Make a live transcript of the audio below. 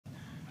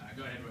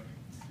Go ahead, Rick.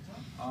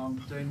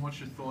 Dean, what's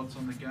your thoughts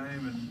on the game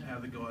and how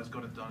the guys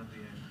got it done at the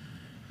end?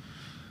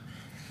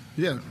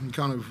 Yeah,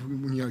 kind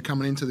of,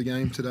 coming into the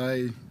game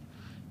today,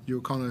 you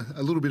were kind of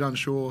a little bit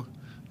unsure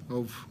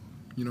of,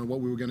 what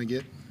we were going to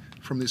get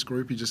from this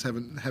group. You just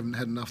haven't had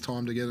enough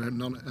time together,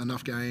 not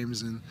enough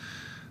games, and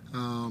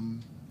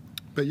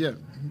but yeah,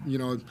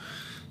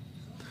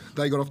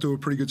 they got off to a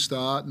pretty good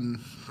start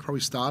and probably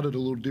started a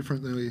little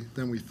different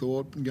than we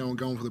thought. Going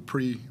for the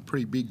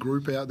pretty big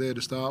group out there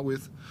to start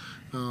with,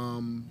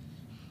 and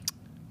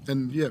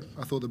yeah,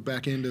 I thought the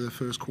back end of the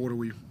first quarter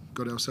we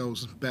got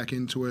ourselves back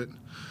into it,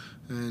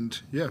 and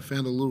yeah,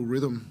 found a little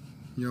rhythm,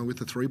 with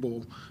the three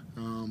ball,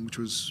 which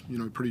was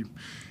pretty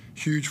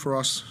huge for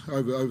us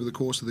over the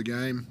course of the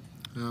game.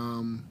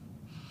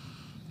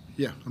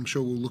 Yeah, I'm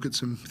sure we'll look at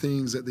some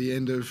things at the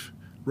end of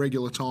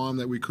regular time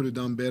that we could have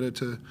done better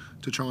to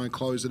try and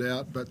close it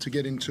out. But to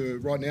get into,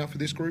 right now for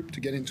this group, to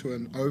get into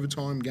an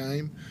overtime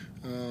game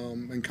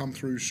and come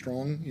through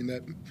strong in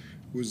that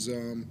was,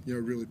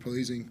 really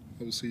pleasing.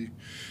 Obviously,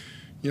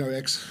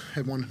 X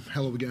had one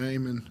hell of a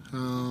game,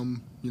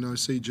 and,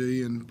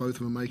 CG and both of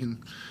them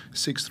making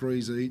 6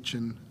 threes each,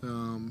 and,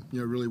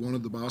 really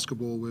wanted the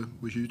basketball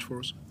were huge for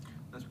us.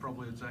 That's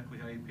probably exactly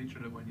how you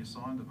pictured it when you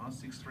signed them, huh?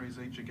 6 threes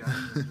each a game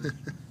and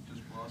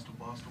just blast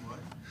away.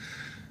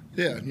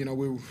 Yeah,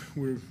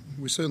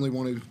 we certainly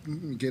want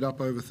to get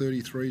up over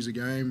 33s a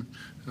game,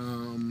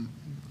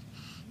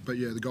 but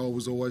yeah, the goal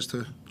was always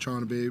to trying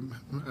to be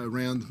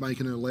around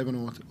making it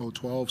 11 or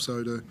 12.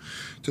 So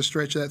to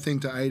stretch that thing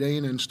to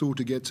 18 and still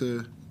to get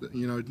to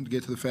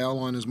the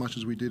foul line as much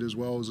as we did as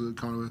well is a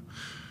kind of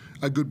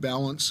a good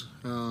balance.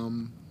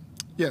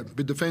 Yeah,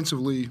 but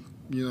defensively,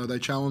 they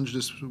challenged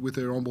us with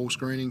their on-ball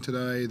screening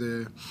today.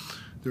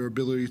 Their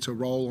ability to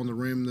roll on the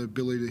rim, the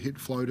ability to hit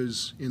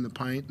floaters in the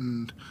paint,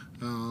 and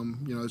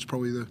it's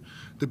probably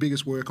the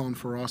biggest work on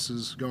for us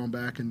is going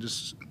back and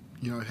just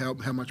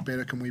how much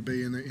better can we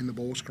be in the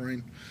ball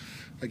screen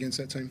against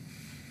that team.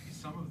 Is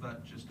some of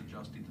that just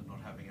adjusting to not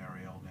having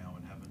Ariel now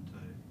and having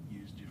to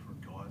use different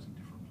guys in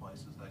different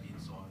places, that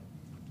inside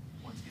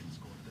points getting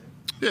scored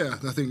there?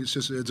 Yeah, I think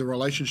it's a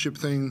relationship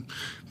thing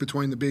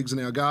between the bigs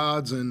and our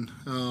guards, and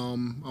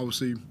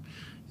obviously,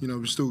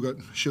 we've still got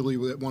Shilly,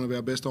 one of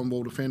our best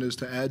on-ball defenders,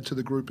 to add to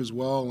the group as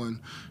well. And,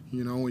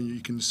 when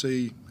you can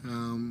see,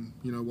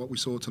 what we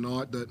saw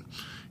tonight, that,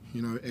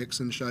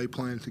 X and Shea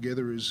playing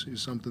together is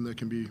something that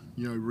can be,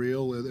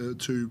 real. They're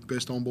two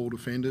best on-ball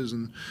defenders.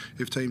 And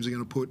if teams are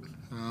going to put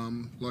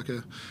like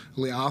a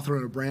Lee Arthur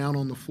and a Brown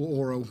on the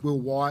floor, or a Will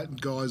White,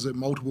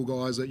 multiple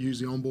guys that use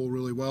the on-ball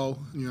really well,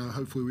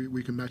 hopefully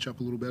we can match up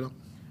a little better.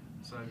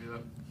 So,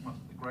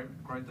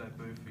 great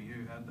debut for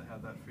you.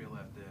 How'd that feel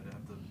out there to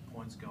have the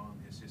points going,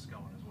 the assists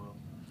going as well?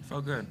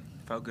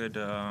 Felt good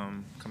to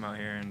come out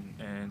here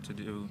and to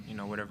do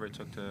whatever it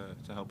took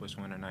to help us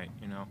win tonight.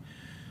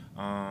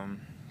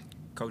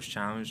 Coach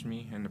challenged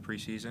me in the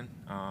preseason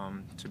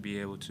to be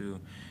able to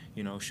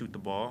shoot the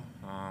ball.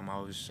 I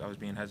was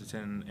being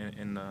hesitant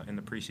in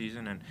the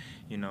preseason,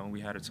 and we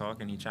had a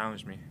talk, and he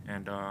challenged me,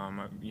 and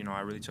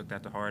I really took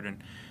that to heart,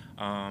 and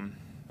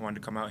wanted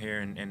to come out here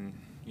and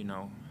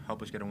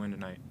help us get a win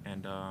tonight,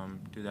 and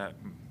do that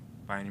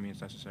by any means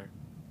necessary.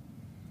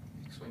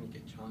 When you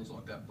get challenged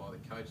like that by the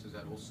coach, does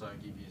that also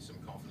give you some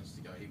confidence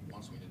to go, he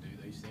wants me to do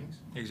these things?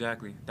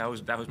 Exactly. That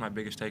was my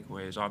biggest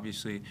takeaway, is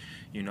obviously,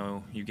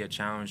 you get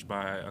challenged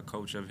by a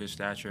coach of his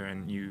stature,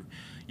 and you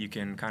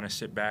can kind of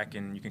sit back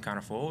and you can kind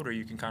of fold, or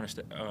you can kind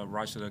of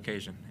rise to the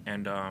occasion.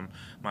 And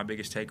my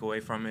biggest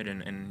takeaway from it,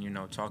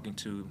 and talking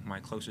to my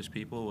closest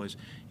people, was,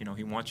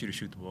 he wants you to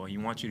shoot the ball. He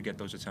wants you to get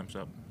those attempts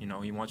up.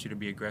 He wants you to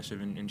be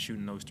aggressive in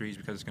shooting those threes,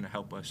 because it's going to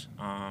help us.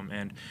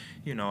 And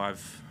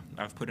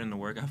I've put in the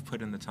work, I've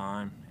put in the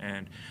time,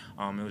 and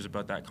it was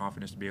about that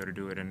confidence to be able to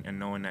do it, and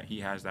knowing that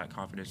he has that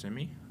confidence in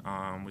me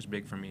was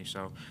big for me.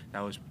 So that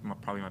was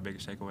probably my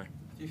biggest takeaway.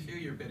 Do you feel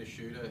you're a better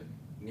shooter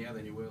now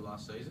than you were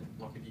last season?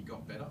 Like, have you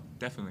got better?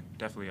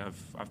 Definitely.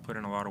 I've put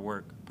in a lot of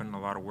work,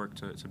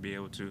 to be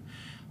able to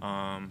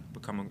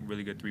become a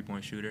really good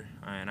three-point shooter.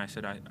 And I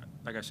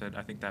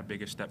think that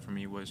biggest step for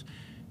me was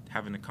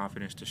having the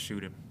confidence to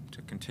shoot him,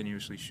 to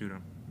continuously shoot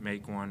him.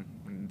 Make one.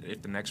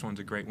 If the next one's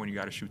a great one, you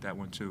got to shoot that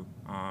one too.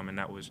 And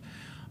that was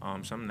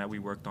something that we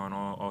worked on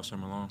all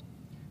summer long.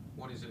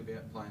 What is it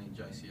about playing in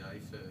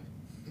JCA for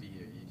you?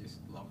 You just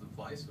love the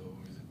place, or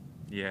is it?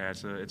 Yeah,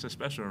 it's a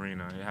special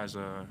arena. It has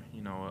a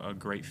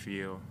great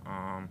feel.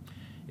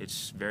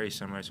 It's very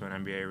similar to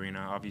an NBA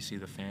arena. Obviously,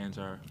 the fans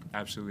are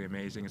absolutely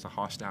amazing. It's a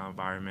hostile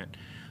environment.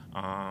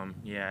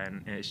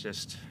 And it's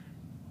just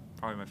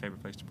probably my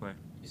favorite place to play.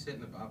 You're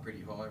setting the bar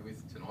pretty high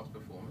with tonight's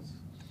performance.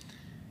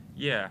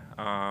 Yeah,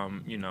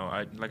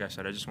 like I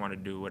said, I just want to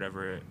do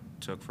whatever it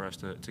took for us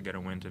to get a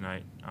win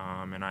tonight.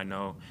 And I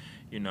know,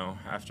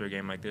 after a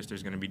game like this,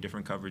 there's going to be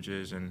different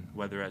coverages, and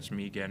whether that's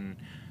me getting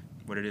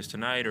what it is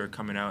tonight, or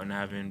coming out and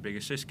having big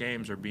assist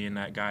games, or being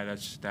that guy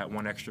that's that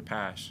one extra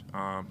pass,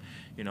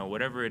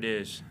 whatever it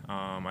is,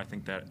 I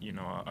think that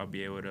I'll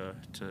be able to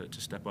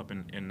step up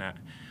in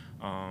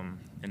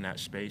that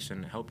space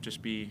and help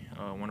just be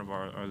one of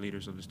our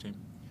leaders of this team.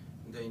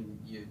 Dean,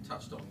 you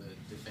touched on the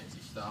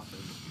defensive stuff,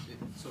 and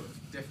it sort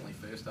of definitely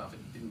first half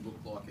it didn't look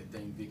like a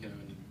Dean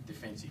Vickerman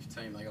defensive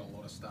team. They got a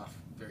lot of stuff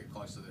very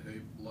close to the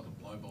hoop, a lot of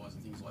blow-bys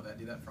and things like that.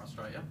 Did that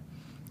frustrate you?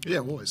 Yeah,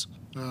 always.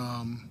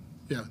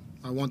 Yeah,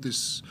 I want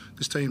this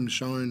team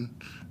shown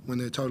when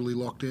they're totally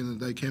locked in that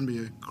they can be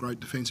a great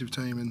defensive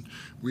team, and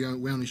we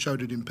only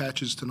showed it in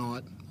patches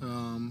tonight.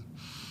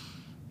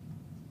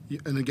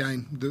 And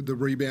again, the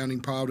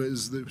rebounding part of it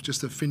is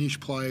just the finish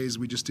plays.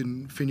 We just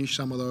didn't finish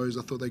some of those.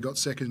 I thought they got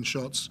second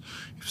shots,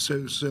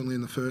 certainly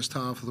in the first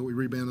half. I thought we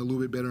rebounded a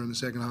little bit better in the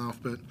second half.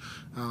 But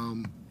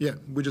yeah,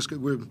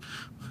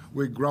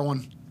 we're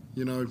growing,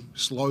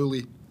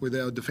 slowly with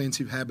our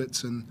defensive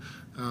habits, and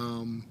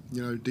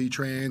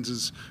D-Trans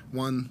is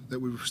one that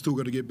we've still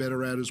got to get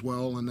better at as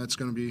well, and that's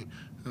going to be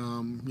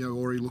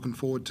already looking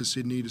forward to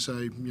Sydney to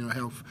say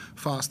how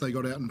fast they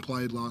got out and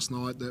played last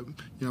night. That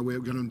we're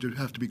going to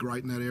have to be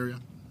great in that area.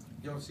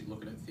 You're obviously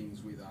looking at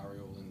things with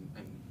Ariel,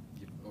 and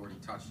you've already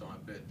touched on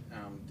it, but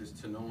does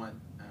tonight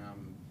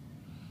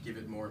give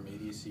it more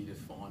immediacy to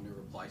find a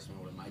replacement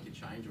or to make a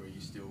change, or are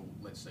you still,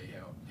 let's see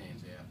how it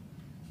pans out?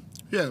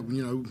 Yeah,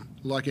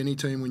 like any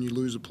team, when you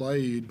lose a play,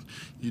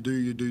 you do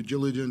your due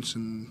diligence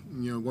and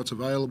what's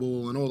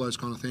available and all those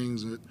kind of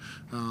things. That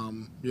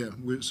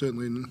we're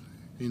certainly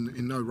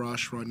in no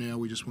rush right now.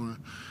 We just want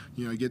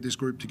to get this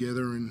group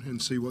together and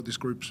see what this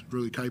group's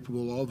really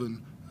capable of,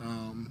 and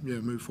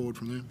move forward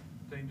from there.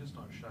 Dean, just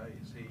on Shea,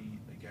 is he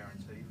a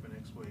guarantee for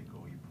next week,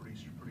 or are you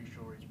pretty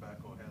sure he's back,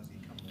 or how's he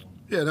coming on?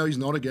 Yeah, no, he's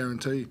not a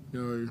guarantee.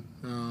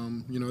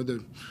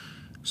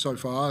 So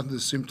far, the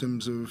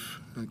symptoms have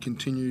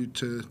continued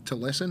to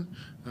lessen,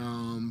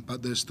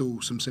 but there's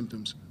still some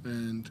symptoms.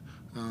 And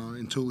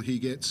until he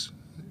gets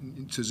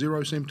to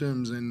zero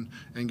symptoms and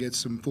gets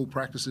some full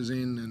practices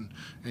in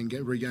and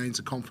regains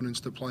the confidence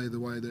to play the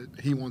way that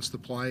he wants to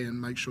play and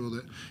make sure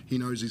that he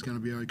knows he's going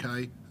to be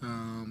okay,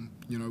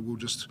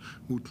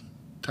 we'll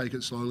take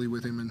it slowly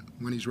with him. And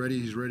when he's ready,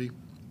 he's ready.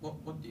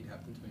 What did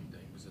happen to him,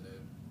 Dean? Was it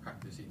a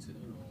practice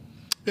incident, or?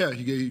 Yeah,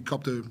 he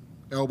copped an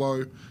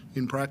elbow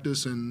in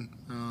practice, and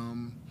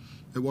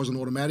it wasn't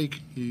automatic.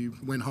 He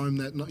went home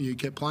that night. He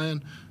kept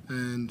playing,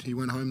 and he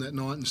went home that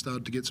night and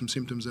started to get some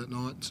symptoms that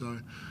night. So,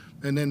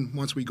 and then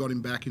once we got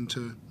him back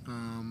into,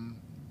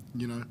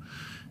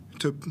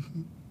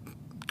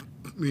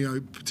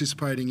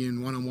 participating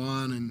in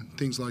one-on-one and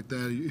things like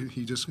that,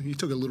 he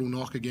took a little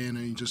knock again,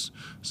 and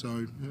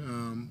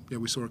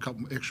we saw a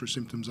couple extra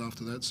symptoms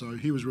after that. So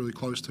he was really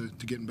close to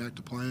getting back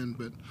to playing,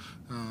 but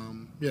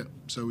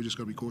so we just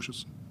got to be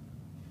cautious.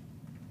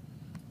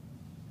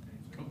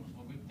 Cool.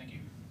 All good. Thank you.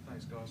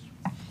 Thanks, guys.